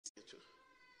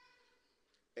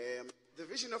The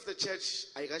vision of the church,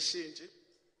 ayikashintshe.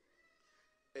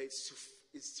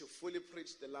 It's to fully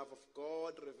preach the love of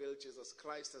God, reveal Jesus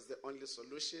Christ as the only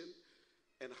solution.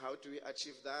 And how do we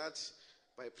achieve that?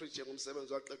 By preaching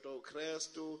umsebenzi waqedwa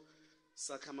uKristu,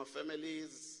 sakha ama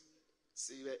families,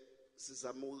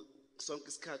 sizamu sonke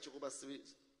isikhathi ukuba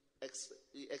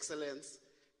excellence,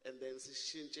 and then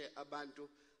sishintshe abantu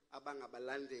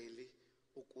abangabalandeli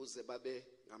ukuze babe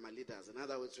ngama leaders. In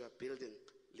other words, we are building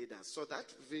leaders. So that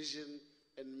vision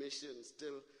and mission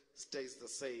still stays the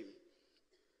same.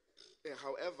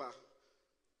 However,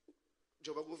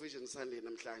 njoba ku Vision Sunday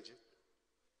namhlanje,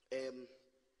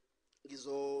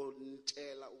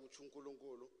 ngizontshela ukuthi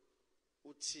uNkulunkulu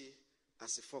uthi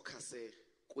asifocuse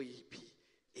kuyiphi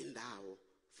indawo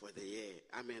for the year.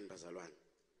 Amen, bazalwane.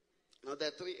 Now there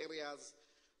are 3 areas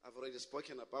I've already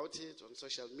spoken about it on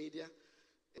social media.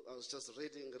 I was just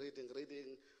reading.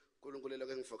 uNkulunkulu lo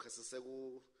ngifocusise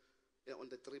on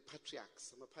the 3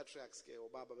 patriarchs. Ama patriarchs ke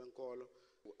obaba benkolo,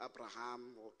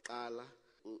 uAbraham oqala,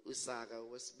 uIsaka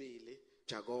owesibili,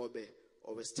 Jakobe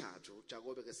owesithathu.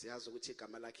 Jakobe ke siyazi ukuthi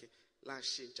igama lakhe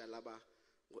lashintsha laba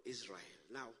ngoIsrael.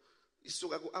 Now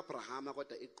isuka kuAbraham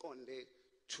kodwa iqonde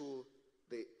to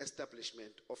the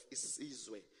establishment of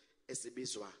isizwe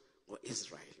esibizwa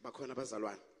ngoIsrael. Bakhona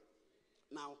bazalwane.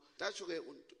 Now tatsho ke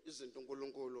izinto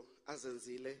uNkulunkulu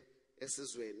azenzile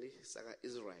esizweni saka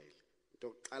Israel. Into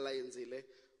oqala yenzile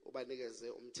ubanikeze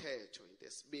umthetho, into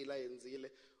esibili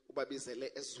yenzile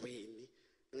ubabizele ezweni.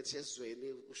 Ngithi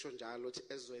ezweni usho njalo uthi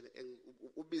ezweni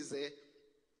ubize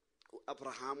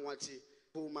uAbraham wathi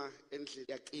phuma endlini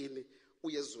yakini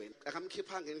uyezweni.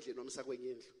 Akamkhiphanga endlini wamsa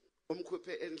kwenye indlu.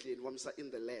 Umkhuphe endlini wamsa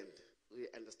in the land. We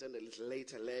understand a little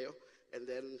later leyo. And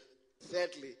then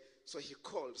thirdly, so he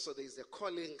called. So there is a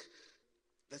calling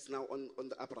that's now on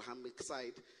the Abrahamic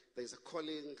side. There is a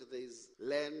calling, there is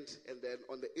land, and then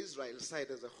on the Israel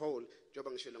side as a whole, so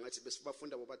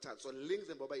link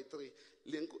them by 3.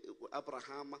 Link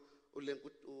Abraham, link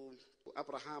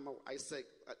Abraham, Isaac,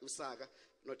 Isaac,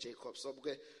 not Jacob. So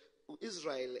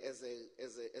Israel as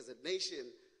a nation,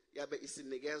 yabe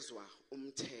isinigezwa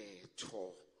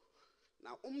umthetho.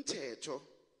 Now umthetho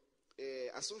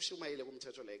asushumayele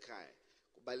kumthetho la ekhaya.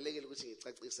 Kubalekile ukuthi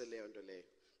ngicacise leyo nto leyo.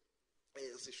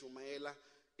 Sishumayela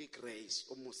igrace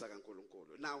umusa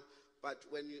kaNkulunkulu. Now, but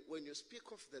when you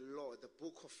speak of the law, the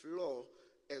book of law,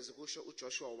 as kusho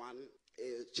uJoshua 1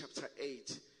 chapter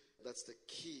 8, that's the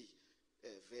key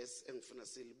verse engifuna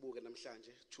silibuke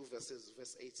namhlanje, 2 verses,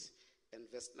 verse 8 and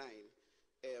verse 9.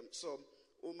 So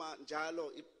uma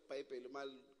njalo iBhayibheli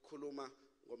malikhuluma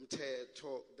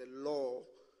ngomthetho, the law,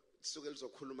 suke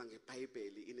lizokhuluma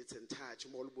ngeBhayibheli in its entirety,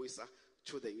 molubuyisa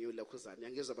to the new lekhuzana.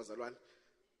 Yangizwa bazalwane?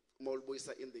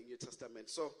 Molubuyisa in the New Testament.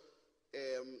 So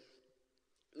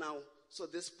now, so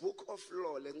this book of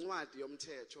law, lencwadi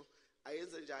yomthetho,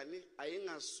 ayenze njani?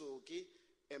 Ayingasuki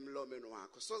emlomeni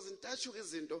wakho. So zintathu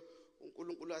izinto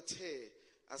uNkulunkulu athe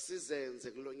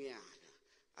asizenze kulonyaka,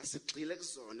 asigxile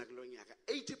kuzona kulonyaka.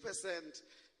 80%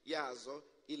 yazo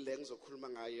ile ngizokhuluma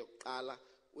ngayo yokuqala,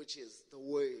 which is the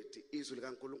word, izwi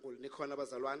likaNkulunkulu. Nikhona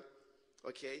bazalwane?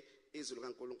 Okay, izwi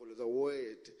likaNkulunkulu, the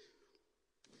word.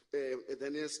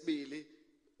 Then yesibili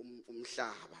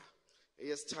umhlaba,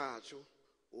 yesithathu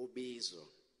ubizo.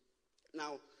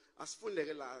 Now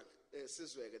asifundeke la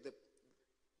sizweke,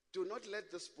 do not let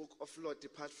this book of law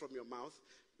depart from your mouth.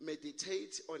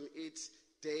 Meditate on it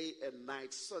day and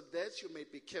night, so that you may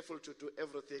be careful to do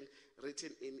everything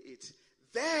written in it.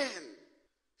 Then,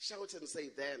 shout and say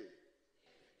then,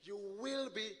 you will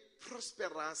be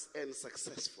prosperous and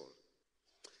successful.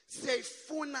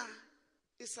 Siyayifuna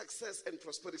success and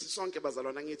prosperity sonke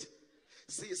bazalwana ngithi.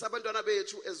 Sisabantwana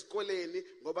bethu ezikoleni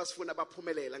ngoba sifuna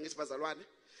baphumelela ngithi bazalwane.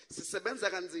 Sisebenza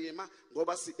kanzima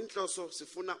ngoba inhloso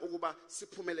sifuna ukuba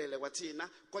siphumelele kwathina,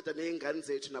 kodwa nezingane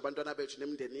zethu nabantwana bethu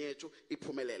nemindeni yethu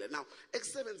iphumelele. Now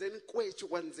ekusebenzeni kwethu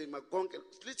kwanzima konke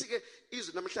lithi ke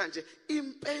izwi namhlanje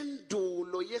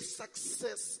impendulo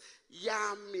ye-success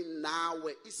yami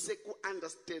nawe iseku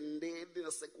understandeni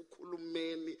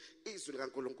nasekukhulumeni izwi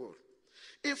likaNkulunkulu.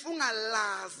 If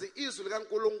ungalazi izwi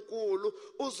likaNkulunkulu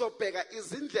uzobheka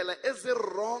izindlela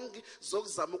ezirong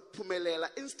zokuzama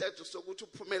ukuphumelela, instead sokuthi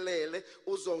uphumelele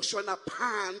uzoshona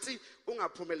phansi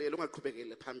ungaphumeleli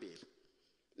ungaqhubekele phambili.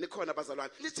 Nikhona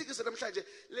bazalwane? Lithi ke namhlanje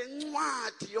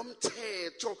lencwadi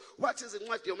yomthetho. What is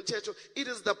incwadi yomthetho? It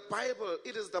is the Bible,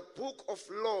 it is the book of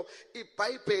law,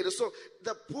 iBhayibheli. So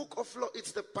the book of law,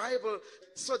 it's the Bible.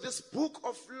 So this book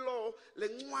of law,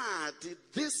 lencwadi,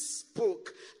 this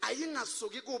book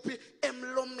ayingasuki kuphi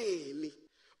emlomeni.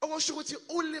 Okusho ukuthi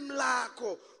ulimi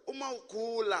lakho uma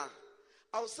ugula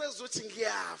awusezuthi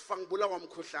ngiyafa ngibulawa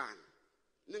umkhuhlane.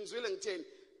 Ningizwile ngitheni?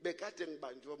 bekade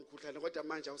ngibanjwe umkhuhlane kodwa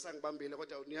manje awusangibambile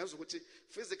kodwa niyazi ukuthi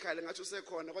physically ngathi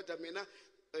usekhona kodwa mina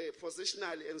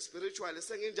positionally and spiritually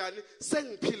senginjani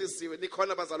sengiphilisiwe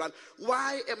nikhona bazalwane.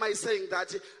 Why am I saying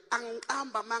that?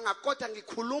 Angiqamba manga kodwa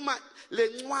ngikhuluma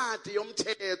lencwadi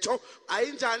yomthetho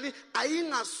ayinjani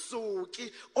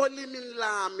ayingasuki olimini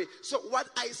lami. So what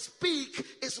I speak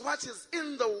is what is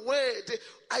in the word.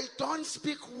 I don't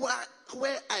speak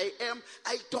where I am.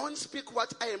 I don't speak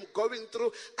what I am going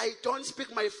through. I don't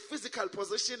speak my physical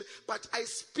position, but I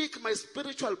speak my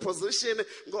spiritual position.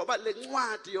 Ngoba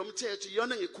lencwadi yomthetho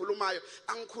yona ngikhulumayo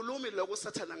angikhulumi lokho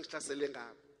usathana ngihlasele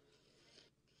ngako.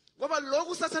 Ngoba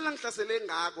lokho usathana ngihlasele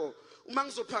ngako uma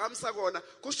ngizophakamisa kona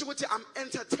kusho ukuthi I'm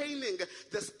entertaining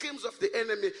the schemes of the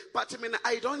enemy, but I mean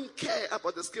I don't care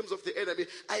about the schemes of the enemy.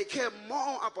 I care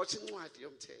more about incwadi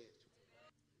yomthetho.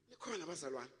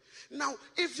 Now,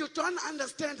 if you don't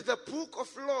understand the book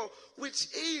of law, which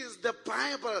is the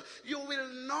Bible, you will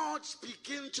not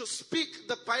begin to speak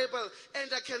the Bible.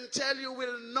 And I can tell you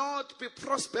will not be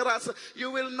prosperous. You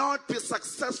will not be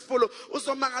successful. But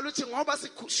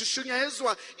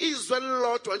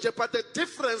the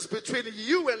difference between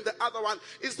you and the other one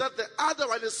is that the other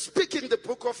one is speaking the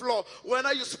book of law. When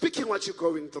are you speaking what you're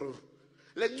going through?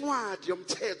 Lencwadi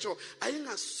yomthetho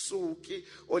ayingasuki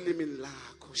olimini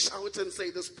lakho. Shout and say,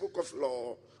 this book of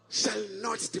law shall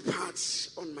not depart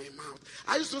on my mouth.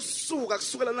 Ayizusuka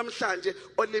kusukela namhlanje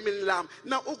olimini lami.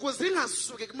 Now ukuze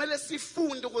ingasuki kumele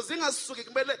sifunde, ukuze ingasuki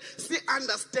kumele si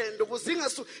understand, ukuze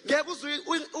ingasuki ngeke uzu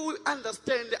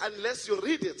understand unless you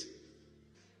read it.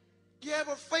 Yeah,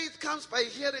 but faith comes by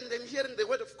hearing, then hearing the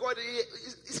word of God.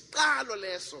 Isiqalo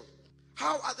leso.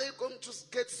 How are they going to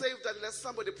get saved unless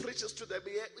somebody preaches to them?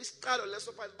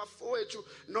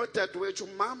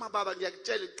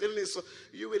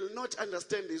 You will not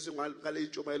understand this.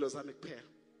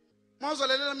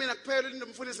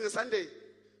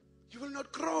 You will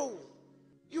not grow.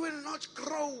 You will not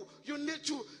grow. You need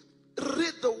to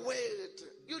read the word.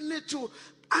 You need to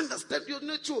understand. You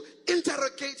need to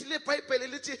interrogate le Bible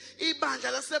lithi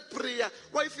ibandla laseBria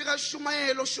wayifika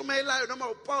shumayelayo noma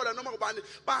uPaul noma ubani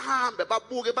bahambe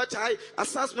babuke bathi hayi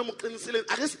asazi noma uqinisile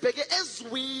ake sibheke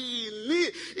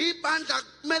ezwini ibandla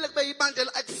kumele kube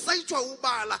ibandla excitedwa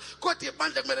ubala kodwa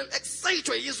ibandla kumele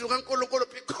excitedwe izwi kaNkulunkulu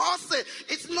because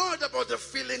it's not about the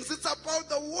feelings, it's about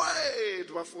the word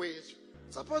bafowethu.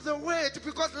 It's about the word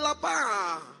because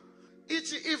lapha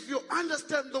if you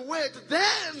understand the word,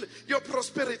 then your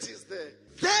prosperity is there.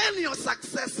 Then your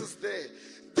success is there.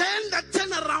 Then the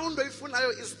turnaround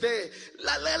is there.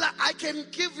 I can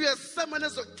give you a sermon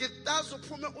as a guitar,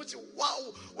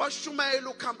 wow, Ps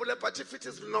Khambule, but if it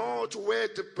is not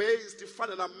word based, if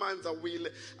a man's a will,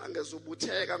 and as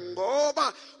Ubutega,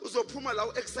 Ngoba,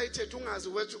 Uzopuma, excited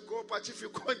where to go, but if you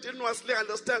continuously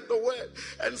understand the word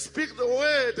and speak the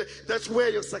word, that's where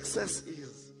your success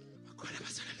is.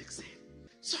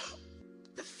 So,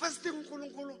 the first thing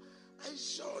I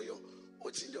show you,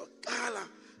 what's in your color,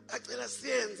 I tell us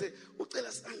sienze, ucela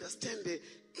understand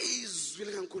izwi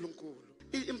likaNkulunkulu.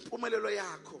 Impumelelo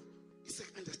yakho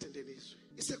isekunderstanding izwi,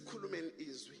 isekukhulumeni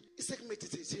izwi,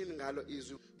 isekumeditating ngalo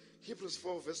izwi. Hebrews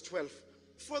 4 verse 12.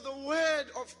 For the word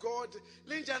of God,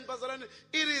 linjani bazalwane,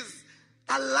 it is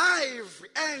alive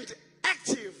and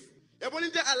active. Yabona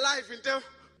into alive into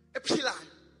ephilayo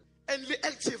and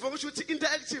active, okusho ukuthi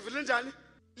into active linjani?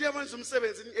 Liyabanza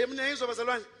umsebenzi emneyizwa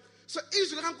bazalwane. So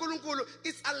izwi likaNkulunkulu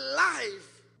is alive.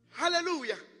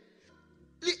 Hallelujah.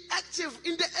 The active,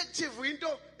 in the active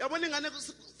window, yabona ingane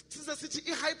sithi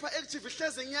i-hyperactive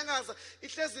ihleze inyakaza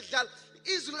ihleze idlala.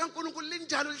 Izwi likaNkulunkulu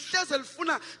linjalo lihleze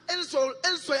lifuna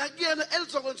elizoya kuyena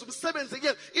elizokwenza umsebenzi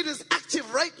kuyena. It is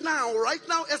active right now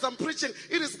as I'm preaching.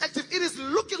 It is active. It is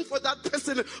looking for that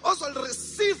person also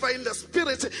receive in the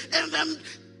spirit and then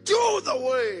do the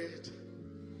word.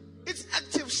 It's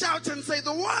active. Shout and say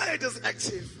the word is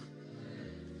active.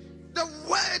 The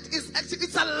word is active.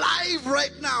 It's alive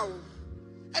right now.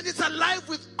 And it's alive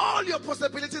with all your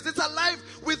possibilities. It's alive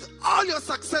with all your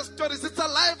success stories. It's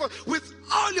alive with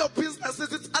all your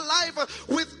businesses. It's alive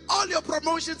with all your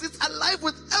promotions. It's alive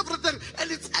with everything.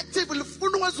 And it's active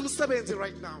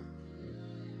right now.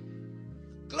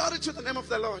 Glory to the name of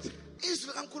the Lord. Izwi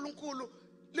likaNkulunkulu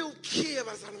liwukhiye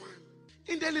bazalwane.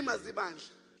 Into elimazibandla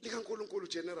likaNkulunkulu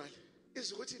general.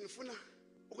 Izwi ukuthi nifuna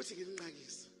ukuthi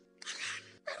ngilinqakise.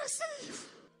 Receive.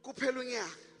 Kuphela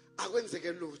unyaka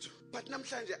akwenzeke lutho. But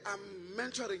namhlanje I'm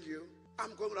mentoring you.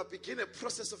 I'm going to begin a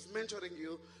process of mentoring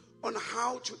you on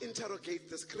how to interrogate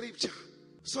the scripture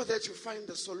so that you find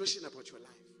the solution about your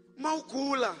life.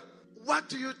 Maugula, what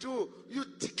do? You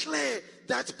declare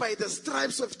that by the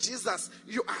stripes of Jesus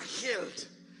you are healed.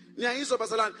 Niyayizwa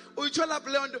bazalwane, uyithola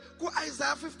leyo nto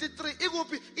ku-Isaiah 53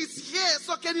 ikuphi? It's here.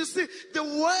 So can you see the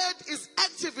word is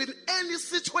active in any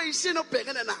situation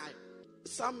obhekene nayo.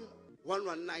 Psalm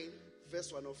 119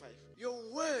 verse 105. Your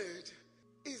word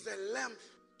is a lamp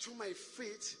to my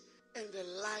feet and a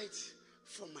light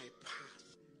for my path.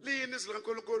 Liyini izwi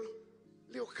likaNkulunkulu?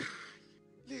 Liyokhanya.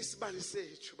 Liyisibani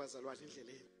sethu bazalwane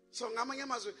endleleni. So ngamanye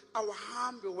amazwi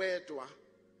awuhambi wedwa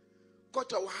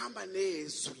kodwa uhamba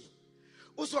nezwi.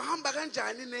 Uzohamba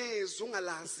kanjani nezwi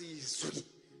ungalazi izwi?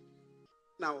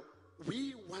 Now,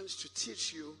 we want to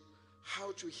teach you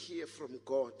how to hear from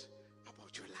God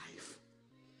about your life.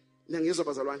 Niyangizwa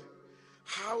bazalwane?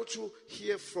 How to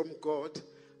hear from God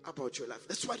about your life.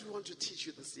 That's what we want to teach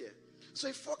you this year. So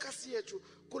a focus here to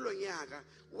kulo nyaka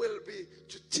will be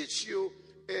to teach you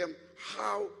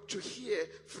how to hear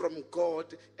from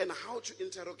God and how to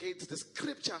interrogate the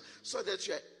scripture so that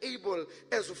you are able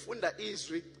as ufunda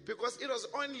izwi, because it was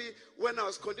only when I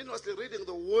was continuously reading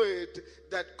the word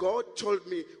that God told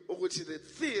me ukuthi the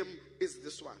theme is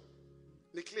this one.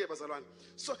 Ni clear bazalwane?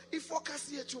 So if focus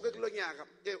here to kulo nyaka,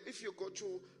 if you go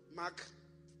to Mark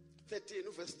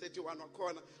 13 verse 31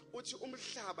 wakhona uthi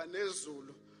umhlaba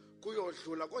nezulu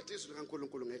kuyodlula kodwa izwi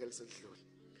likaNkulunkulu ngeke lisedlule.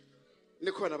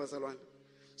 Nikhona bazalwane?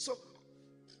 So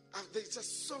there's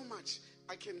just so much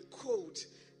I can quote.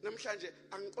 Namhlanje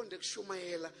angiqonde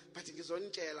kushumayela but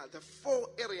ngizontshela the 4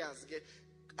 areas ke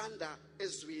under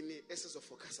ezwini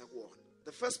esizofocus kuona.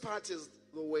 The first part is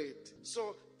the word.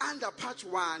 So under part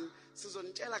 1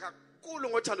 sizontshela kakhulu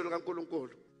ngothando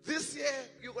lukaNkulunkulu. This year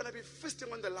you're going to be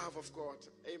feasting on the love of God.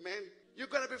 Amen. You're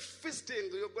going to be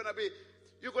feasting, you're going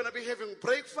to be having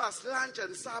breakfast, lunch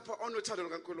and supper on uthando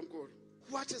lukaNkulunkulu.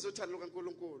 What is uthando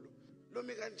lukaNkulunkulu?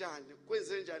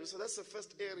 So that's the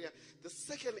first area. The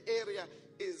second area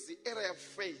is the area of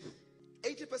faith.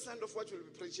 80% of what we'll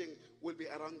be preaching will be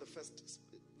around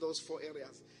those 4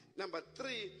 areas. Number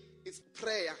 3 is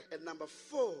prayer. And number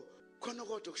 4,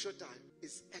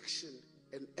 is action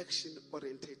and action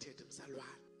orientated.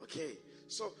 Okay.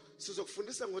 So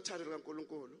sizokufundisa ngothando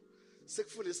lukaNkulunkulu,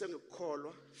 sikufundise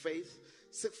ngokukholwa, faith,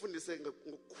 sikufundise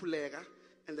ngokukhuleka,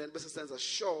 and then bese senza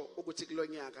sure ukuthi kulo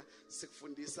nyaka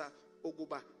sikufundisa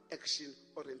ukuba action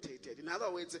orientated. In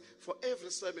other words, for every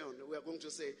sermon we are going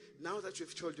to say, now that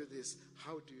we've told you this,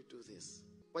 how do you do this?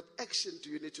 What action do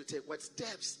you need to take? What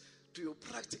steps do you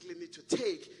practically need to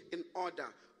take in order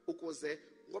ukuze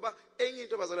ngoba enye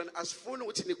into bazalwane asifuni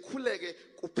ukuthi nikhuleke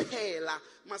kuphela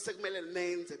mase kumele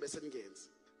nenze bese ningenzi.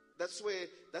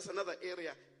 That's another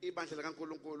area ibandla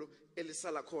lakaNkulunkulu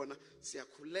elisala khona.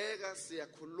 Siyakhuleka,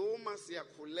 siyakhuluma,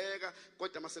 siyakhuleka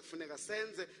kodwa mase kufuneka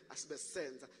senze asibe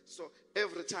senza. So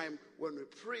every time when we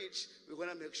preach, we're going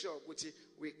to make sure ukuthi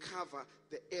we cover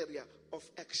the area of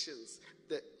actions.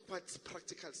 What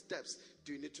practical steps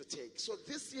do you need to take? So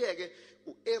this year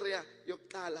area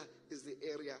yokuqala is the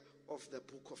area of the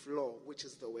book of law, which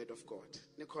is the word of God.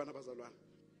 Nikhona bazalwane?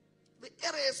 The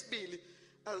area esibili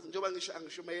njoba ngisho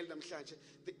angishumayeli namhlanje,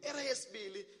 the area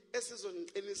yesibili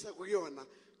esizonqinisa kuyona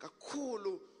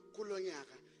kakhulu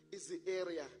kulonyaka is the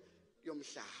area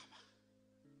yomhlaba.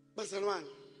 Bazalwane,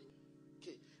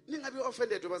 okay, ningabe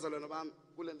offended bazalwane bami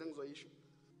kule nto engizoyisho,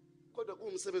 kodwa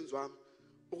kuumsebenzi wami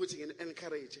ukuthi ngini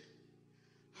encourage.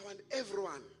 I want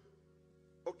everyone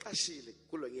oqashile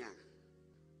kulonyaka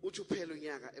uthi uphela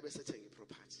unyaka ebesethenga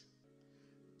iproperty.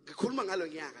 Ngikhuluma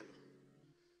ngalonyaka lo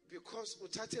because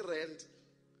uthatha rent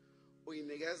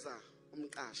uyinikeza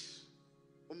umqashi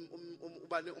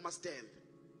ubani umastand.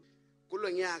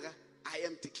 Kulonyaka I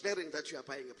am declaring that you are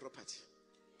buying a property.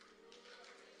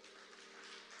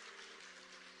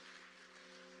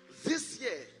 This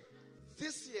year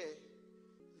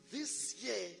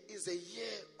is a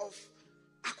year of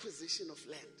acquisition of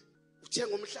land.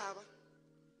 Uthenga umhlaba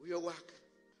uyokwakha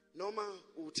noma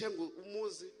uthenga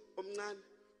umuzi omncane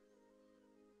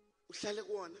uhlale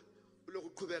kuona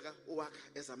ulokuqhubeka uwakha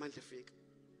ezamandla efika.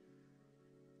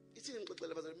 Ithi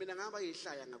ngixoxele bazalwane mina ngaba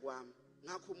yihlaya ngakwami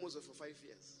ngakho umuzi for 5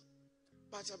 years.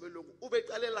 Batha belungu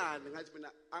ubeqalelane ngathi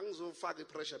mina angizofaka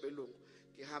ipressure belungu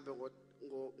ngihambe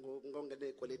ngongene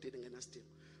equality ngena steam.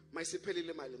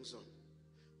 Mayisiphelile imali ngizona.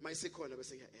 Mayisikhona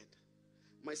bese ngiya-add.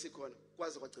 Mayisikhona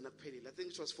kwaze kwagcina kuphelile. I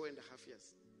think it was 4.5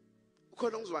 years.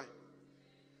 Ukhona ungizwayo?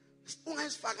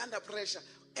 Ungayisifaka under pressure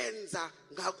enza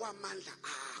ngakwamandla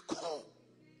akho.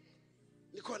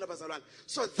 Nikhona bazalwane?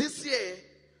 So this year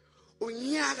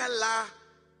unyaka la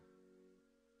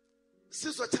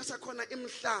sizothatha khona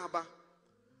imhlaba.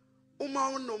 Uma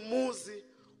unomuzi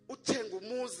uthenga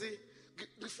umuzi,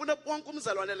 ngifuna wonke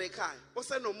umzalwane la ekhaya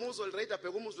osenomuzi already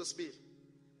abheka umuzi wesibili,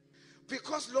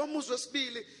 because lo muzi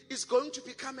wesibili is going to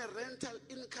become a rental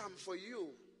income for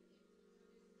you.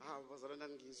 bazalwane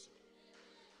angizwa.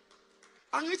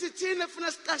 Angithi thina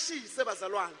efuna siqashise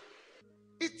bazalwane.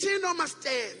 Ithina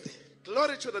mastende.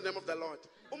 Glory to the name of the Lord.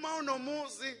 Uma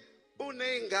unomuzi,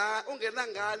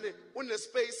 ungenangane,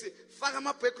 unespace, faka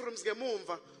ama backrooms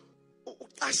ngemumva,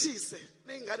 uqashise.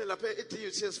 Neingane lapha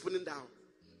eDUT esifuna indawo.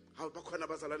 Hawu bakhona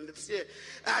bazalwane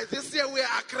this year we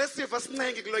are aggressive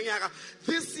asinenge kulonyaka.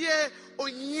 This year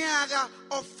unyaka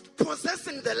of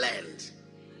possessing the land.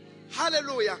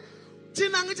 Hallelujah.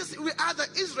 Thina ngithi we are the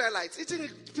Israelites. It's in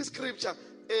scripture.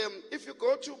 If you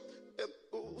go to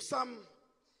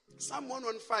Psalm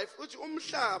 115, uthi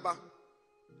umhlaba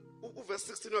verse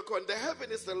 16 wakhona, the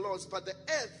heaven is the Lord's but the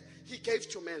earth he gave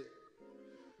to men.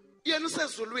 Yena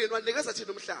usezulwini wanikeza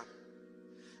thina umhlaba.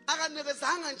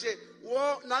 Akanikezanga nje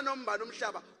nanombani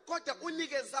umhlaba kodwa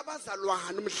unikeza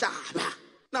abazalwane umhlaba.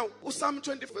 Now uPsalm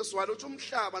 20 verse 1 uthi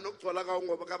umhlaba nokugcwala kawo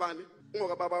ngoba kabani?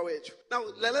 Ngoba baba wethu. Now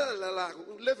lalela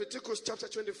Leviticus chapter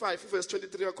 25 verse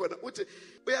 23 wakhona uthi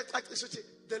uyacacisha uthi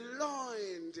the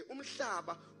Lord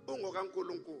umhlaba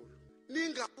ungokaNkulunkulu.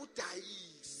 Ninga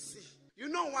udayisi. You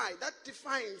know why? That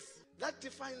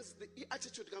defines the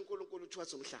attitude kaNkulunkulu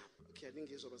towards umhlaba. Okay,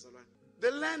 ningizwa bazalwane.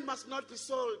 The land must not be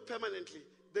sold permanently.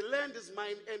 The land is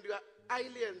mine and you are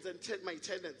aliens and my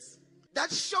tenants.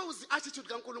 That shows the attitude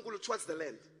kaNkulunkulu towards the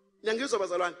land. Nyangizwa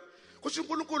bazalwane. Kusho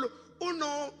uNkulunkulu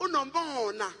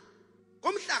unomona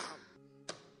ngomhlaba.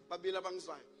 Babili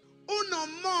abangizwayo.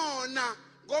 Unomona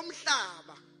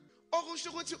ngomhlaba. Okusho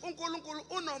ukuthi uNkulunkulu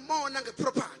unomona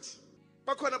ngeproperty.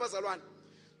 Bakhona bazalwane.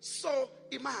 So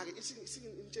imake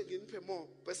nginiphe more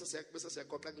bese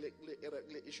siyagoqa kule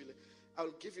issue le.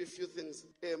 I'll give you a few things.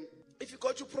 If you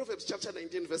go to Proverbs chapter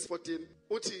 19 verse 14,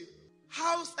 uthi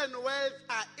houses and wealth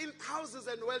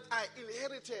are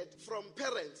inherited from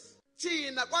parents.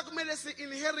 Thina kwakumele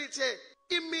si-inherite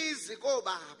imizi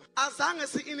kobaba. Azange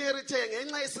si-inherite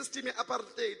ngenxa yesystem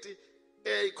ye-apartheid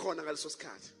eyikhona ngaleso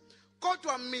sikhathi.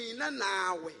 Kodwa mina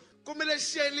nawe kumele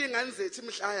sishayele ingane zethu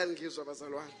imhlaya ngizwa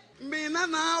bazalwane. Mina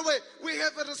nawe we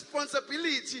have a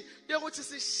responsibility yokuthi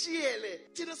sishiyele.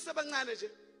 Thina sisebancane nje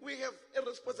we have a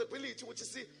responsibility ukuthi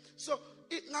si so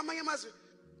ngamanye amazwi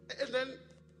and then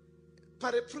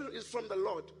paraphrase is from the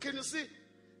Lord. Can you see?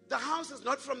 The house is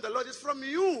not from the Lord, it's from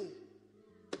you.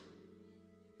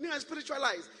 Ninga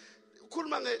spiritualize.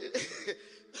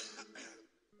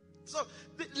 So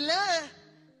le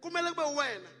kumele kube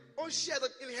wena o share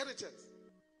that inheritance.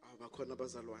 Why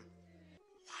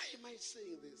am I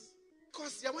saying this?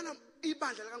 Because yabona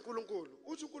ibandla lakaNkulunkulu.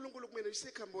 Uthi uNkulunkulu kumele you say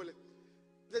Khambule.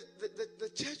 The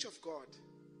church of God,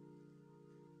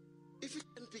 if you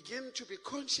can begin to be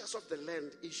conscious of the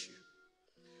land issue,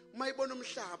 mayibona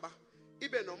umhlaba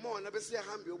ibe nomona bese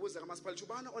yahamba yobuza kamasipala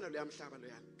ubana ona leya mhlaba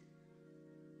loyana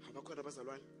abakhona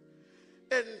bazalwane,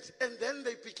 and then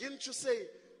they begin to say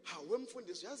hawe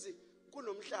mfundisi yazi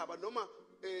kunomhlaba noma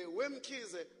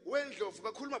wemkhize wendlovu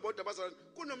bakhuluma bodwa bazalwane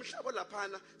kunomhlaba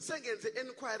laphana sengenze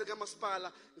inquiry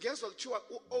kamasipala ngezwe kuthiwa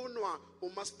uownwa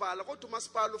umasipala kodwa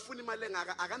umasipala ufuna imali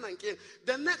engaka akanankinga.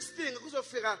 The next thing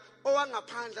kuzofika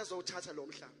owangaphandle azowuthatha lo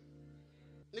mhlaba.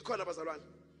 Nikhona bazalwane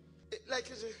like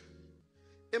nje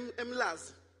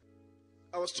emlazi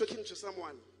I was talking to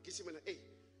someone ngithi mina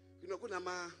you know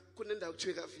kunendawo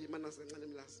kuthiwa kavi mana sencane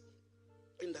emlazi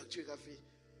indawo kuthiwa kavi.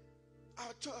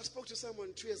 I spoke to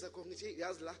someone 2 years ago ngithi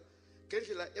yazi la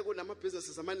ngendlela ekunama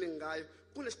businesses amaningi ngayo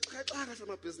kunesixhaxhaka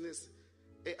samabhizinisi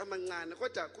amancane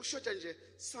kodwa kushoda nje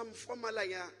some formula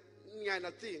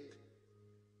nyana thing.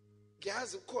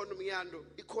 Ngiyazi ukhona umyando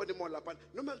ikhona imall lapha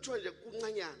noma kuthiwa nje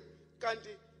kuncanyana kanti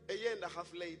a year and a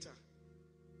half later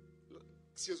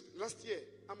last year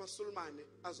amaSulumane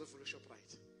azovula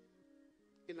Shoprite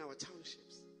in our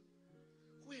townships.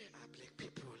 Where are black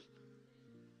people?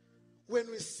 When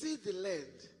we see the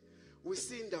land, we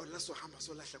see indawo la sohamba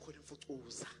solahla khona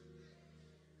imfucuza.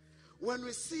 When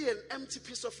we see an empty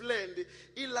piece of land,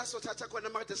 ila sothatha khona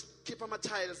makade keep ama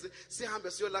tiles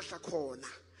sihambe siyolahla khona.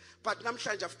 But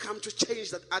namhlanje I've come to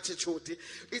change that attitude.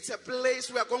 It's a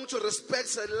place we are going to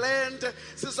respect the land.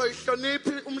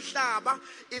 Sizoyihlonipha umhlaba.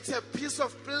 It's a piece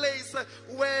of place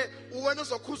where when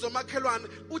uzokhuza umakhelwane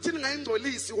uthi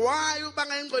ningayingcolisi. Why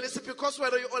bangayingcolisi? Because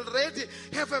where you already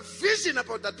have a vision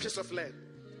about that piece of land.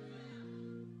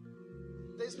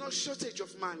 There is no shortage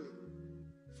of money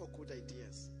for good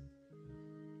ideas.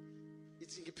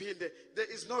 There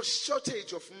is no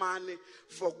shortage of money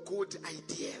for good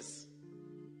ideas.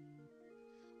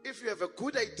 If you have a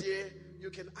good idea, you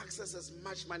can access as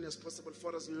much money as possible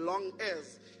for as long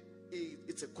as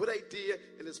it's a good idea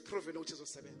and it's proven which is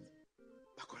seven.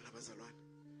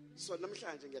 So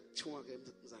namhlanje ngiyakuthiwa ke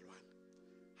mzalwane.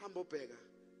 Hamba ubheka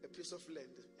a piece of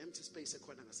land, empty space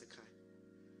ekhona ngasekhaya.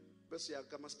 bese uya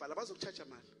kamasipala bazokuchacha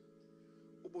imali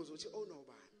ubuze uthi owner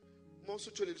ubani mase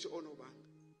utholile ukuthi owner ubani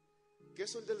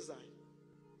ngesonto elizayo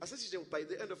asithi nje by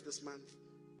the end of this month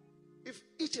if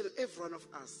each and every one of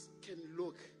us can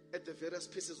look at the various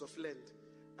pieces of land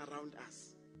around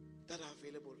us that are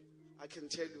available, I can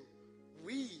tell you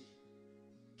we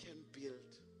can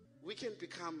build, we can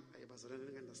become, I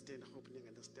understand, I hope you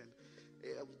understand.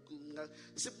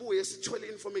 Sibuye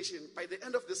sithole information by the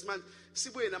end of this month.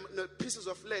 Sibuye pieces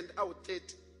of land out there.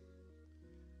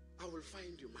 I will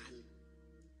find you money.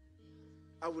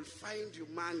 I will find you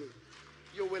money.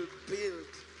 You will build.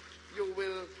 You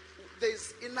will.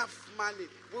 There's enough money.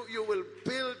 You will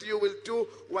build. You will do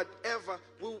whatever.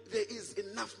 There is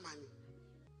enough money.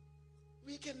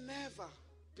 We can never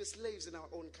be slaves in our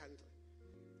own country.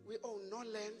 We own no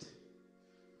land.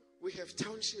 We have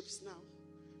townships now.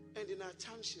 And in our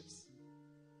townships,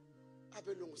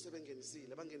 abelungu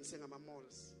sebengenisile bangenise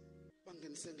ngama-malls,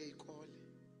 bangenise ngeyikole,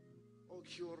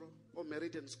 oCuro,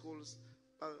 Meridian schools,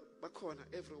 bakhona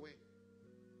everywhere.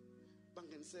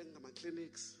 Bangenise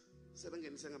ngama-clinics,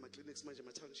 sebengenise ngama-clinics manje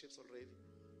ma-townships already.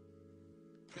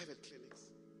 Private clinics.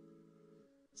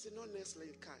 Sinonesi la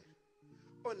ekhaya.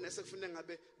 Onesi kufanele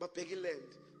ngabe babheka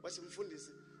iland, bathi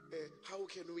mfundisi, how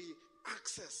can we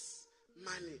access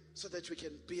money so that we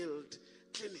can build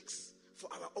clinics for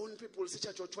our own people, such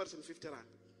as 250 rand,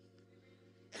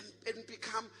 and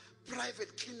become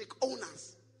private clinic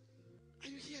owners. Are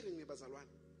you hearing me, Bazalwan?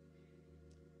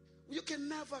 You can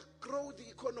never grow the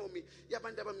economy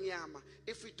yabantu abamnyama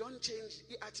if we don't change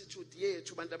the attitude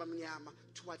yethu bantu abamnyama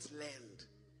towards land.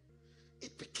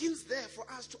 It begins there for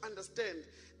us to understand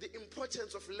the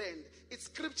importance of land. It's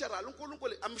scriptural.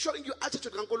 I'm showing you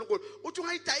attitude kaNkulunkulu. Uthi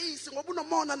ungayidayisi ngoba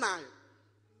unomona nayo.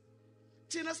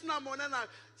 Thina sinamona nayo.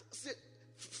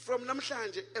 From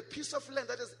namhlanje, a piece of land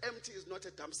that is empty is not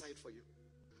a dump site for you.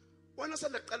 When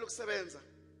usanda kuqala ukusebenza,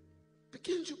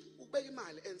 begin to ubeka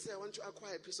imali and say I want to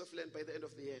acquire a piece of land by the end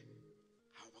of the year.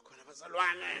 Hawu bakhona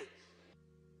bazalwane.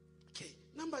 Okay,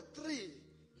 number 3,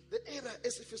 the area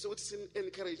esifisa ukuthi sin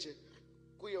encourage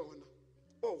kuyona.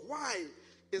 Oh, why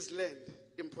is land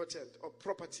important or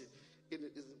property is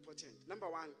important? Number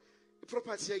 1,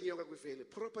 property yengiyoka kwi-value.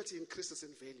 Property increases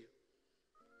in value.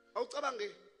 Awucabange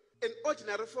an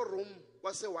ordinary 4-room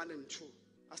wase 1 and 2.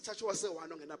 Asithathe wase 1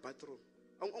 ongena bathroom.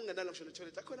 Ongenalo ngisho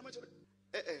ne-toilet. Akhona ama-toilet.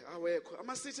 Awekho.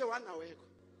 Ama-city 1 awekho.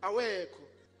 Awekho.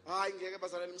 Hayi ngeke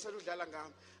bazalwane ngisale udlala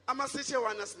ngami. Ama-city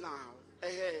 1 asinawo.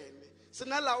 Ehene.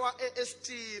 Sinalawa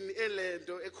e-steel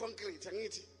elento e-concrete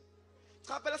angithi.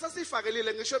 Cha phela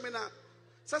sasifakelile ngisho mina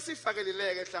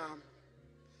sasifakelileke mhlawumbe.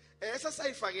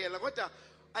 Sasayifakela kodwa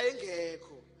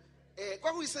ayengekho.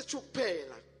 Kwakuyisethu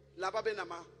kuphela laba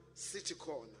benama city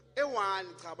khona.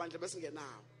 E1 cha bandle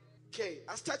besingenawo. Okay,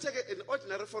 asithathe ke an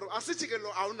ordinary 4 asithi ke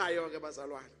lo awunayo ke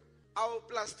bazalwane.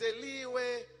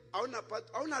 Awuplasteliwe,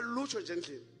 awunalutsho nje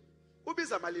endlini.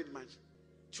 Ubiza malini manje?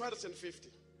 250.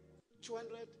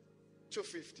 200,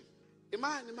 250.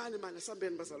 Imani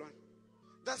sambeni bazalwane.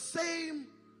 The same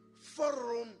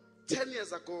 4-room 10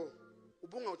 years ago,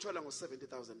 ubunga uthola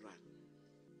ngo-70,000 rand.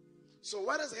 So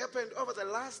what has happened over the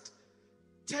last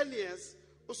 10 years?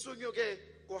 Usunyuke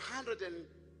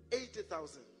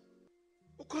ngo-180,000.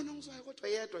 Ukhona ongizwayo kodwa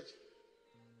yedwa nje.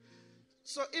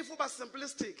 So if uba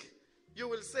simplistic, you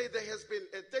will say there has been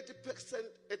a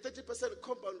 30%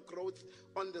 compound growth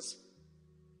on this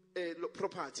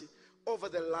property over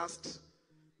the last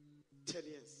 10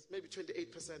 years, maybe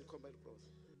 28% compound growth.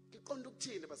 Iqonda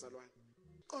ukuthini bazalwane?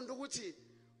 Iqonda ukuthi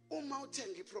uma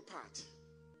uthenga iproperty,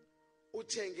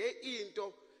 uthenge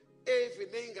into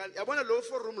evinengane. Yabona lo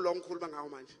 4-room lo ngikhuluma ngawo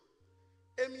manje.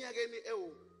 Eminyakeni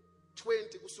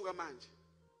ewu-20 kusuka manje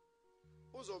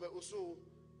uzobe usu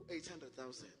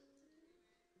 800,000.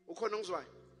 Ukhona ongizwayo?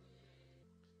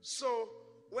 So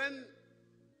when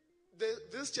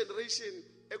this generation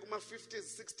ekuma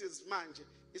 50s 60s manje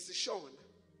isishona,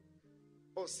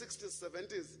 or 60s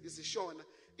 70s isishona,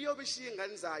 iyobe ishiya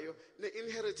ingane zayo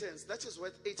ne-inheritance that is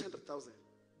worth 800,000.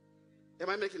 Am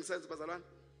I making sense, bazalwane?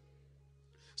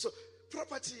 So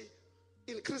property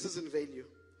increases in value.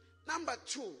 Number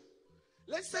 2,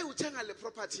 let's say uthenga le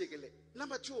property ke le.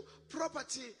 Number 2,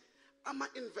 property ama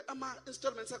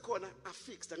installments akhona are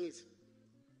fixed angithi.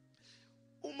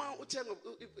 Uma uthenga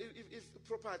if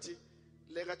property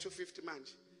le ka 250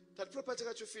 manje, that property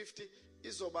ka 250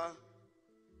 izoba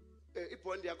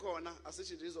ibond yakhona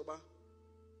asithi nje izoba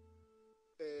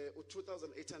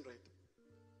u-2,800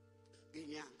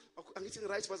 ngenyanga. Angithi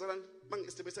right bazalwane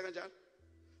mangi-estimate kanjalo?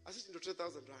 Asithi nje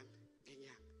 3,000 rand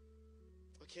ngenyanga.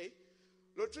 Okay?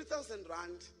 Lo 3,000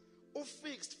 rand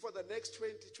fixed for the next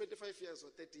 20, 25 years or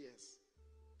 30 years.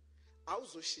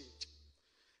 Awuzoshintsha.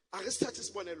 Akesithathe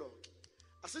isibonelo ke.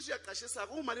 Asithi uyaqashisa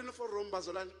kumalini for room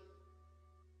bazolana?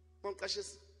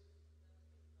 Bonqashisa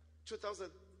 2000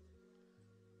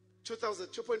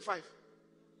 2.5.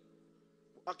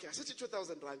 Okay, asithi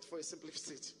 2000 rand for a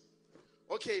simplicity.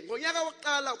 Okay, ngonyaka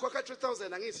wokuqala ukhokha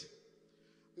 3000 angithi.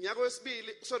 Ngonyaka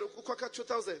wesibili sorry ukhokha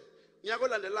 2000. Ngonyaka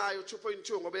olandelayo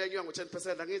 2.2 ngoba yanywa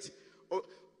ngo10% angithi.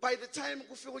 By the time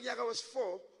kufika unyaka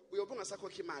wes4 uyobe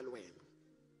ungasakhokha imali wena.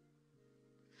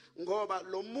 Ngoba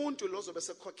lo muntu lozobe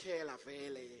sekhokhela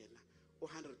vele yena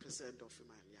 100% of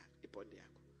imali yakhe, ibond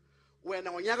yakho.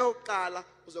 Wena ngonyaka wokuqala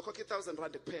uzokhokha 1000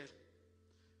 rand kuphela.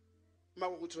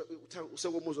 Makuthi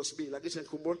usekomuzwa sibili akithi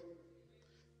ngikhumbula.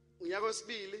 Ngonyaka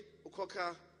wesibili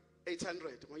ukhokha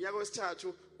 800, ngonyaka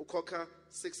wesithathu ukhokha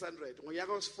 600,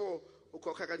 ngonyaka wes4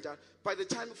 ukhokha kanjalo. By the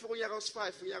time ufika unyaka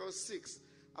wes5, unyaka wes6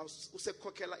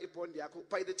 usekukhokhela ibond yakho.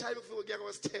 By the time ufika unyaka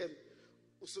wes10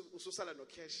 ususala no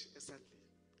cash esandleni.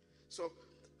 So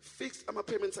fixed ama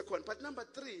payments akhona. But number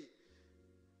 3,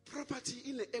 property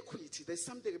in equity. There's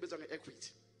something ebizwa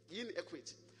nge-equity. Yini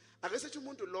equity? Akesethi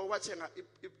umuntu lo wathenga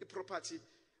i-property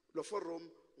lo for room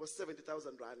ngo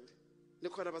 70,000 rand.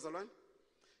 Nikhona bazalwane?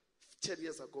 10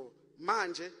 years ago.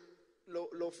 Manje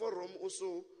lo for room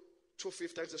usu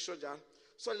 250 akusho njalo.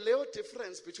 So leyo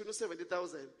difference between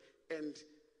 70,000 and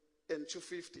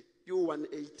 250 you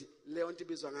 180. Leyo nto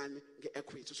ibizwa ngani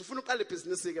nge-equity. So ufuna uqala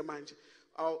ibhizinisi ke manje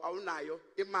awunayo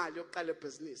imali yokuqala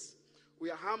ibhizinisi.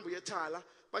 Uyahamba uyethala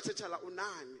bathi thala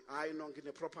unani? Hayi no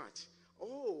ngine property.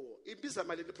 Oh, ibiza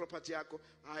malini property yakho?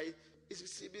 Hayi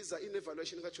isibiza in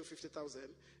evaluation ka 250,000.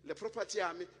 Le property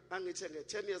yami angithenge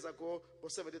 10 years ago ngo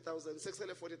 70,000,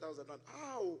 sekusele 40,000 rand.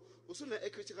 Aw, usune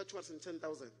equity ka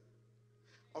 210,000.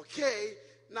 Okay,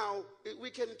 now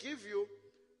we can give you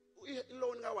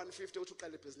loan ka 150 uthi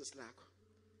uqale business lakho.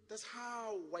 That's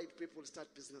how white people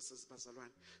start businesses, bazalwane.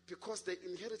 Because they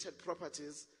inherited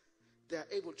properties, they are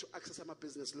able to access some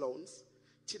business loans.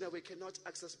 Tina, we cannot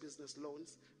access business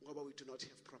loans ngoba we do not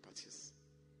have properties.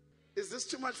 Is this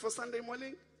too much for Sunday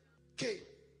morning? Okay,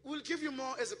 we'll give you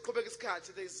more as a Quebec card.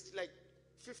 There's like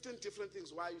 15 different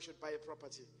things why you should buy a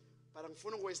property. But I'm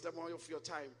going to waste more of your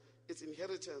time. It's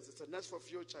inheritance, it's a net for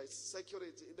future, it's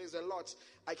security. There's a lot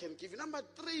I can give you. Number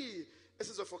 3,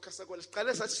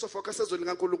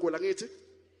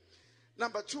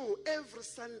 Number 2, every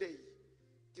Sunday,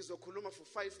 ngizokhuluma for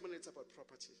 5 minutes about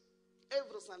property.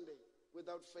 Every Sunday,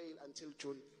 without fail, until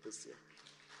June this year.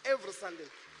 Every Sunday,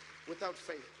 without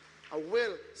fail, I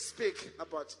will speak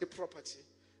about a property.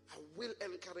 I will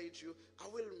encourage you. I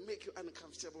will make you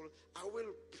uncomfortable. I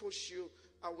will push you.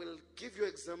 I will give you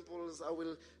examples. I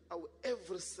will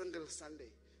every single Sunday.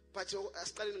 But I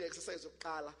started an exercise of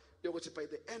Kala. You're going to by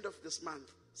the end of this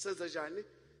month. Says the journey.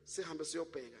 Say hambes yo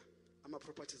pega. Ama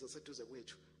properties aseduze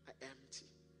kwethu are empty.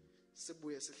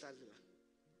 Sibuye sihlalela.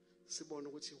 Sibone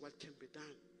ukuthi what can be done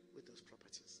with those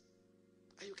properties.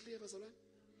 Are you clear, bazalwane?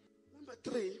 Number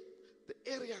 3,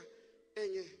 the area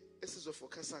enye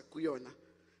esizofocus kuyona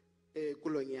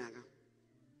kulonyaka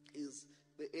is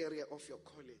the area of your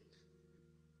calling.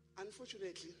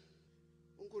 Unfortunately,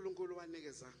 uNkulunkulu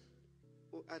wanikeza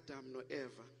uAdam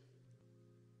noEva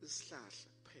isihlahla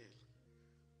kuphela.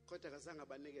 Kodwa akazange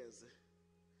abanikeze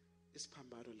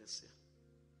isiphambano lesiya.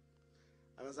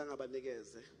 Akazange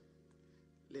abanikeze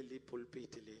leli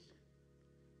pulpit leli.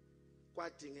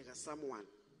 Kwadingeka someone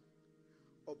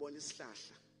obona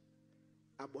isihlahla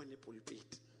abone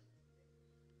pulpit.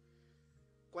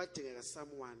 Kwadingeka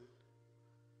someone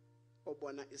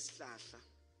obona isihlahla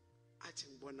athi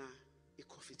ngibona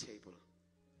i-coffee table.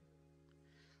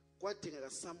 Kwadingeka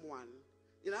someone,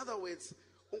 in other words,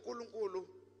 uNkulunkulu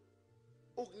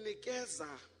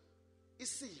ukunikeza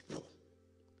isipho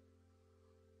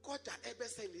kodwa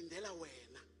ebese lindela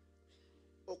wena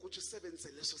ukuthi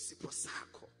usebenzise leso sipho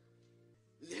sakho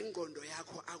nengondo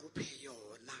yakho akuphe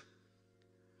yona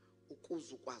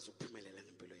ukuze ukwazi ukuphumelela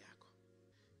ngempilo yakho.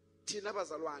 Thina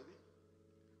bazalwane,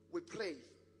 we pray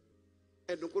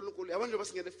and uNkulunkulu abantu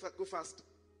basingene ku fast.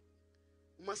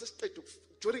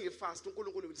 During a fast,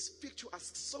 uNkulunkulu will speak to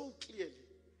us so clearly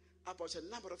about a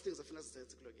number of things afuna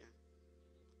sizenze kulo nyaka.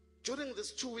 During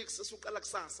these 2 weeks esuqala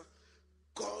kusasa,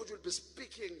 God will be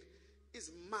speaking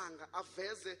izimanga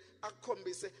aveze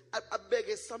akhombise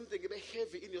abeke something be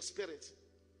heavy in your spirit.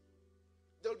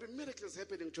 There will be miracles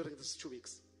happening during these 2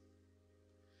 weeks.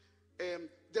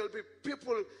 There will be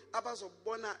people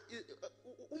abazobona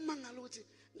umangalo uthi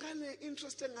ngane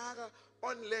interest engaka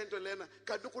on lento lena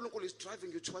kanti uNkulunkulu is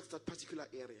driving you towards that particular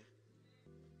area.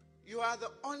 You are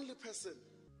the only person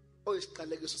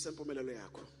oyisiqalekiso sempumelelo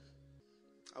yakho.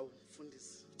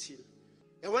 Awufundisi thina.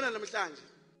 Yabona namhlanje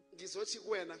ngizothi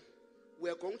kuwena we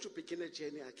are going to begin a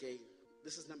journey again.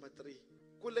 This is number 3.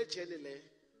 Kule journey le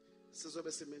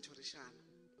sizobe simentorishana.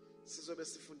 Sizobe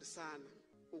sifundisana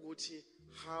ukuthi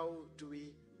how do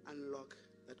we unlock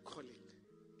that calling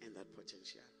and that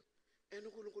potential. And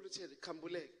uNkulunkulu uthi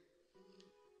Khambule,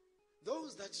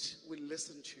 those that will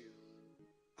listen to you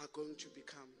are going to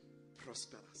become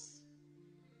prosperous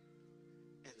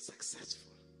and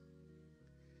successful.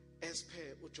 As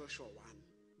per Joshua 1,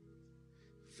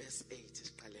 verse 8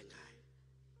 isiqale ngayo.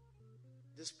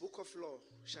 This book of law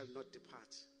shall not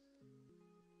depart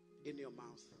in your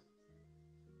mouth.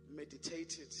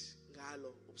 Meditate it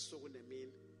ngalo ubusuku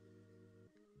nemini,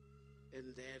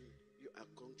 and then you are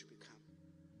going to become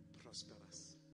prosperous.